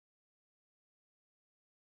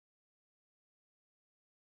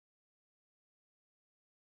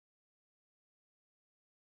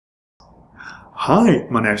Hi,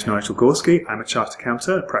 my name is Nigel Gorski. I'm a chartered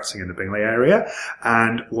accountant practicing in the Bingley area,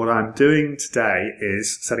 and what I'm doing today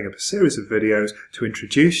is setting up a series of videos to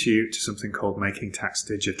introduce you to something called Making Tax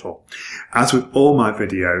Digital. As with all my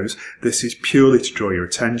videos, this is purely to draw your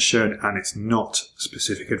attention and it's not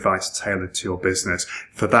specific advice tailored to your business.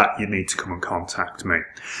 For that, you need to come and contact me.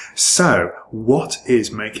 So, what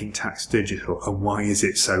is Making Tax Digital and why is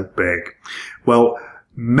it so big? Well,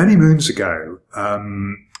 many moons ago,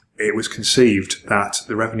 it was conceived that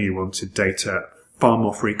the revenue wanted data far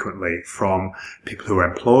more frequently from people who are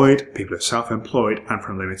employed, people who are self-employed, and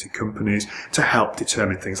from limited companies to help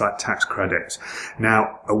determine things like tax credits.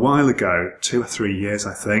 Now, a while ago, 2 or 3 years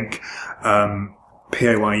I think,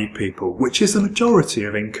 PAYE people, which is the majority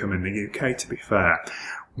of income in the UK to be fair,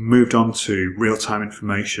 moved on to real-time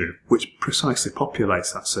information, which precisely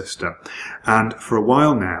populates that system. And for a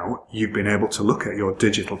while now, you've been able to look at your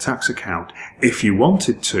digital tax account if you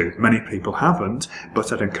wanted to. Many people haven't,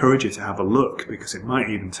 but I'd encourage you to have a look because it might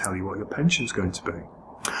even tell you what your pension's going to be.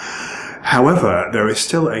 However, there is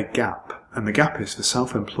still a gap, and the gap is for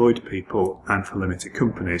self-employed people and for limited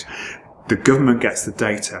companies. The government gets the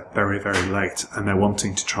data very, very late and they're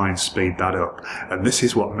wanting to try and speed that up. And this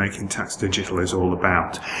is what Making Tax Digital is all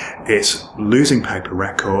about. It's losing paper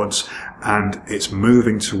records and it's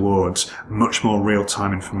moving towards much more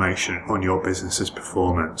real-time information on your business's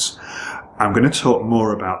performance. I'm going to talk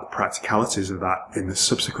more about the practicalities of that in the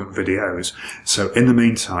subsequent videos. So in the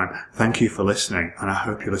meantime, thank you for listening and I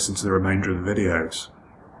hope you listen to the remainder of the videos.